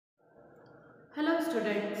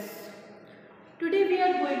students. Today we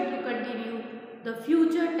are going to continue the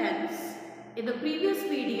future tense. In the previous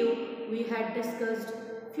video we had discussed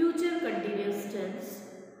future continuous tense.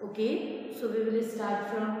 Okay, so we will start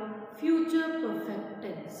from future perfect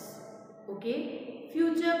tense. Okay,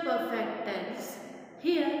 future perfect tense.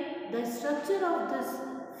 Here the structure of this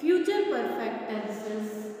future perfect tense is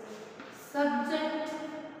subject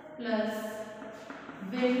plus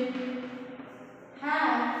will,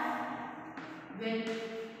 have with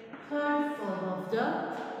third form of the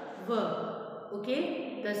verb.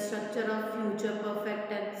 Okay, the structure of future perfect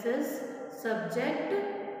tense is subject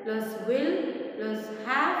plus will plus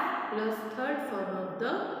have plus third form of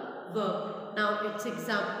the verb. Now its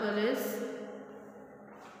example is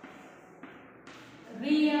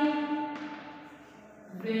Ria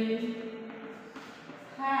will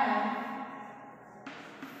have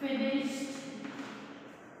finished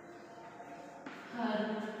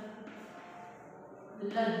her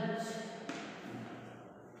lunch.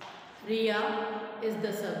 Ria is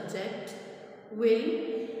the subject,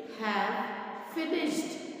 will have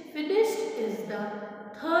finished. Finished is the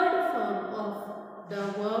third form of the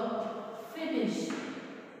verb finish.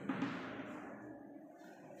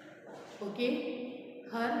 Okay,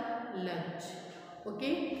 her lunch.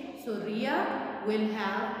 Okay, so Ria will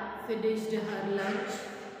have finished her lunch.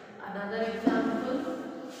 Another example,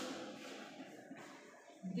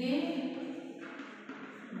 they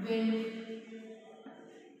will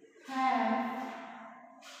have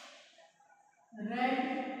read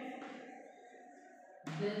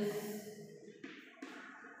this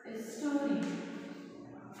story.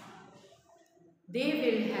 They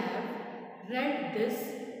will have read this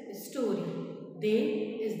story. They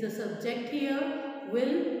is the subject here.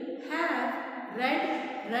 Will have read.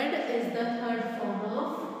 Read is the third form of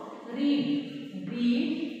read.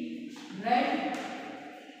 Read, read,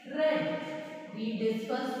 read. Read is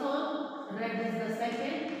first form, read is the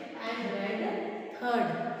second, and read third.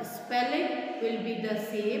 Spelling will be the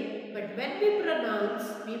same, but when we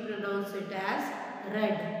pronounce it as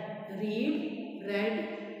read. Read, read,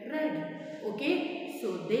 read. Okay, so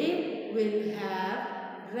they will have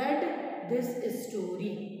read this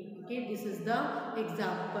story. Okay, this is the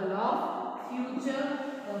example of future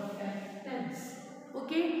perfect tense.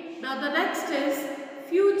 Okay, now the next is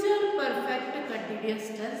future perfect continuous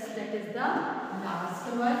tense. That is the last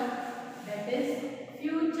one. That is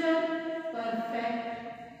future perfect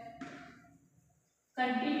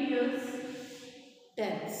continuous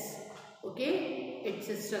tense. Okay, its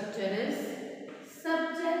structure is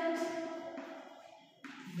subject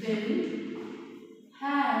will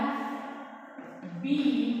have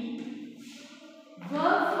been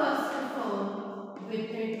verb first form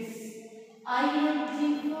with its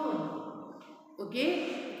ing form. Okay,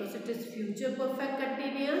 because it is future perfect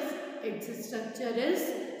continuous, its structure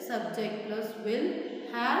is subject plus will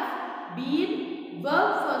have been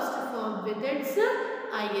verb first form with its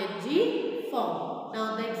ing form.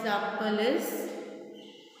 Now the example is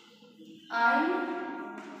I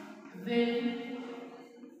will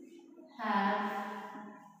have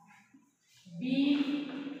been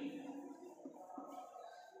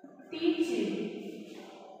teaching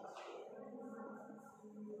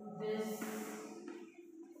this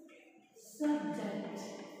subject.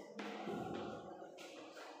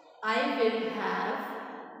 I will have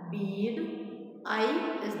been,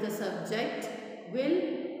 I is the subject, will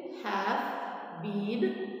have been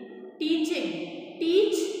teaching.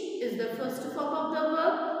 Teach is the first form of the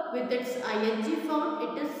verb with its ing form.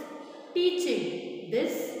 It is teaching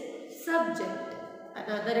this subject.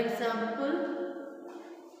 Another example,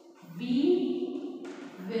 we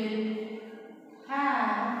will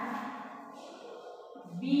have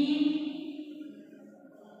been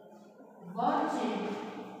watching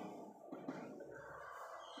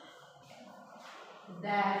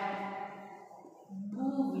that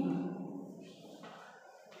movie.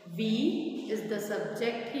 We is the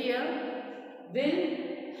subject here. Will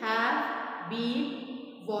have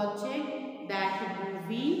been watching that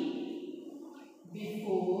movie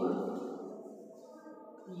before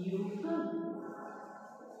you come.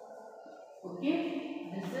 Okay,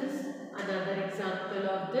 this is another example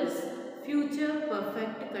of this future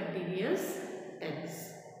perfect continuous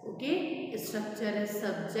tense. Okay, structure is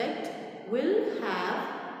subject will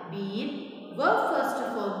have been verb first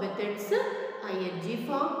form with its ing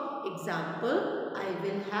form. Example, I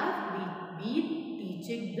will have been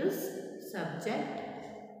teaching this subject.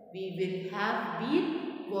 We will have been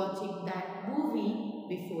watching that movie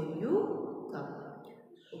before you come.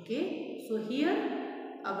 Okay, so here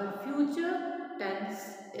our future tense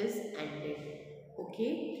is ended.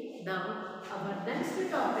 Okay, now our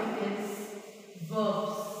next topic is verb.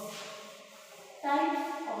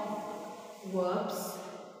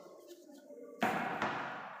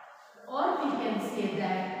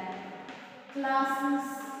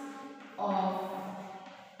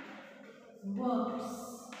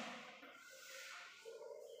 verbs.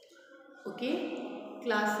 Okay,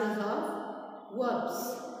 classes of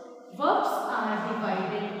verbs. Verbs are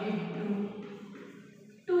divided into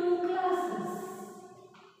two classes.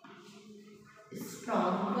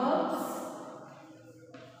 Strong verbs,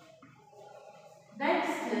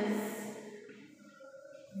 next is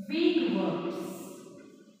weak verbs.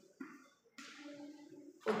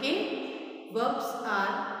 Okay, verbs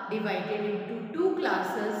are divided into two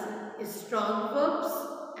classes, strong verbs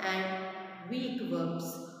and weak verbs.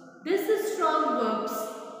 These strong verbs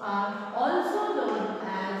are also known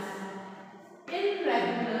as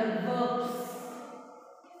irregular verbs.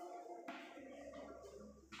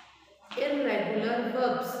 Irregular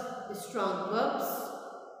verbs, strong verbs,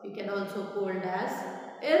 we can also called as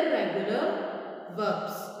irregular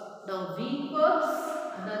verbs. Now weak verbs,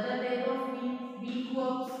 another name of weak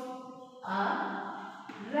verbs are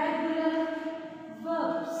regular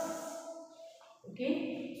verbs.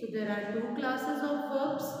 Okay, so there are two classes of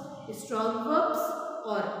verbs, strong verbs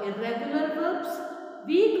or irregular verbs,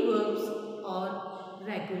 weak verbs or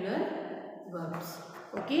regular verbs.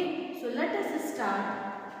 Okay, so let us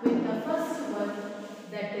start with the first one,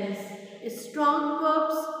 that is strong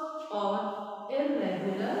verbs or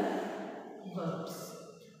irregular verbs.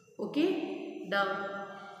 Okay, now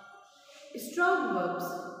strong verbs.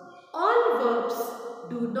 All verbs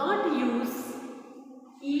do not use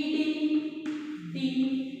ed,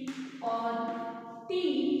 d or t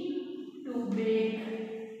to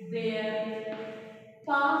make their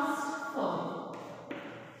past form.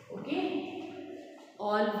 Okay,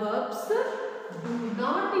 all verbs do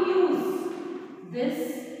not use this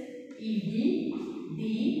ed,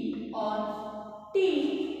 d or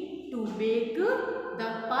t to make the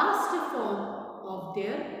past form of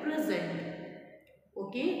their present.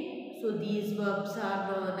 Okay, so these verbs are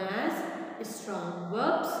known as strong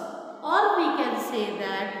verbs, or we can say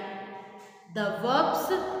that the verbs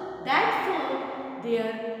that form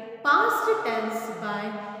their past tense by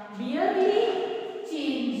merely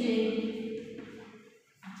changing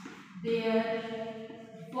their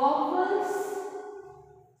vowels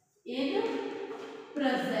in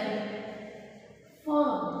present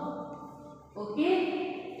form.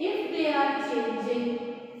 Okay, if they are changing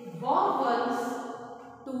vowels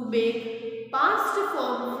to make past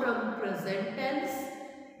form from present tense,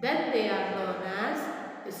 then they are known as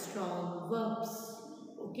strong verbs.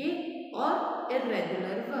 Okay, or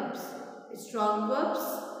irregular verbs. Strong verbs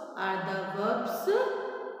are the verbs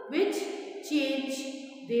which change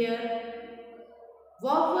their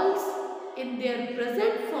vowels in their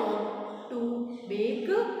present form to make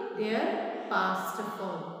their past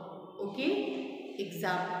form. Okay,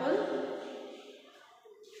 example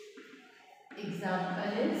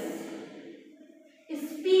is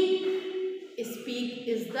speak. Speak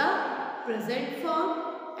is the present form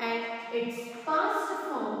and its past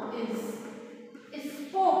form is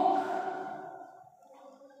spoke.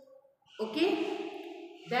 Okay,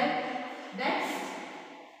 then next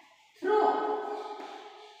throw.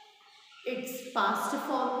 Its past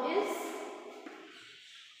form is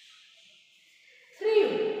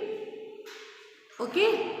threw.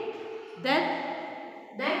 Okay, then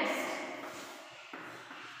next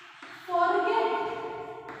forget.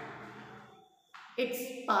 Its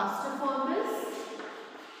past form is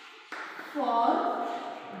forgot.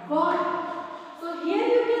 So here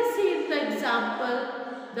you can see in the example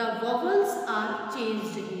the vowels are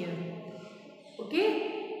changed here. Okay,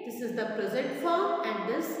 this is the present form and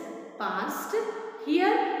this past.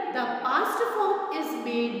 Here the past form is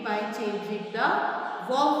made by changing the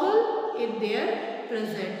vowel in their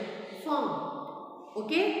present form.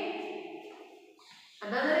 Okay,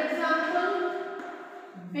 another example,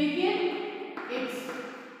 begin. Its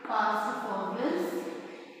past form is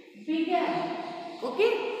began.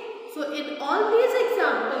 Okay, so in all these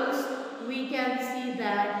examples we can see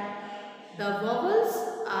that the vowels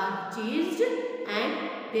are changed and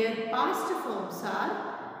their past forms are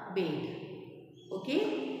made.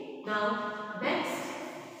 Okay, now next,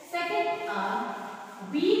 second are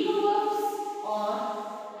weak verbs or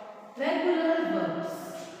regular verbs.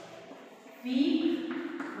 Weak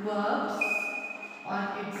verbs, or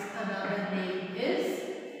its another name is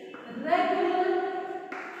regular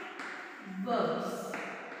verbs.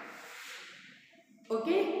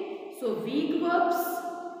 Okay, so weak verbs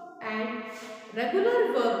and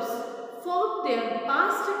regular verbs form their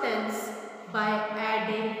past tense by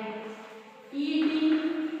adding ed,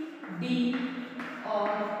 d or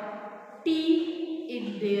t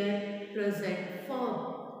in their present form.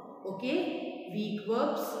 Okay, weak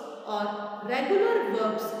verbs or regular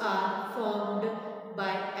verbs are formed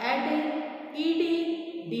by adding ed,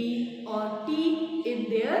 d or T in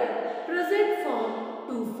their present form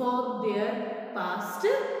to form their past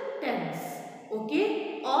tense.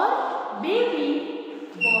 Okay? Or maybe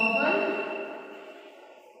vowel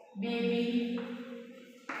may be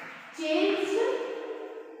changed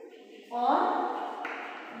or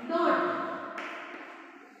not.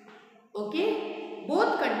 Okay?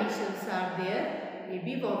 Both conditions are there.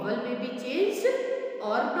 Maybe vowel may be changed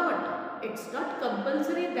or not. It's not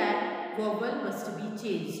compulsory that vowel must be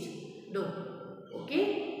changed. No.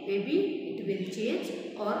 Okay? Maybe it will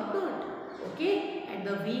change or not. Okay? And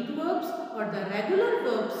the weak verbs or the regular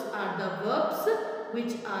verbs are the verbs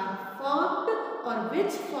which are formed or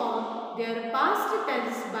which form their past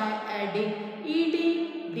tense by adding ed,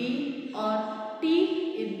 d or t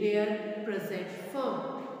in their present form.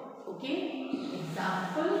 Okay?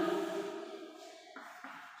 Example.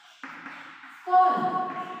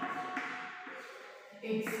 Call.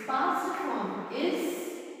 Its past form is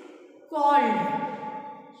called.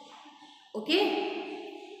 Okay?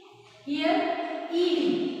 Here ed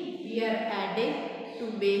we are adding to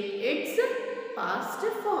make its past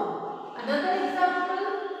form. Another example.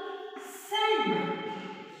 Send.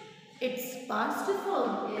 Its past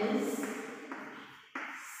form is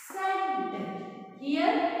sent.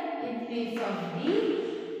 Here in place of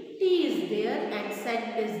D, T is there and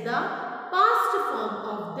sent is the past form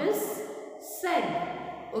of this send.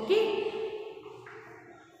 Okay?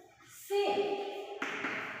 Say.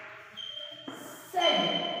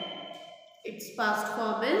 Said. Its past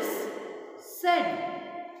form is said.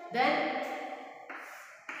 Then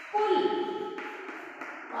pull.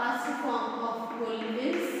 Past form of pull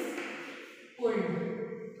is pulled.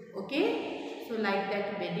 Okay? So like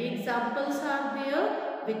that many examples are there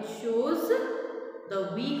which shows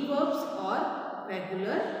the weak verbs or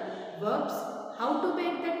regular verbs. How to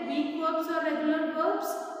make that weak verbs or regular verbs?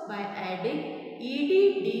 By adding ed,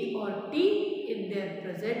 d or t in their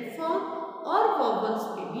present form, or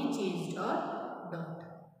vowels may be changed or not.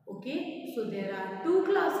 Okay? So there are two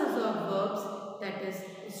classes of verbs, that is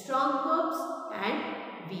strong verbs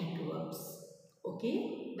and weak verbs.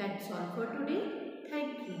 Okay? That's all for today.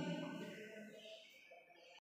 Thank you.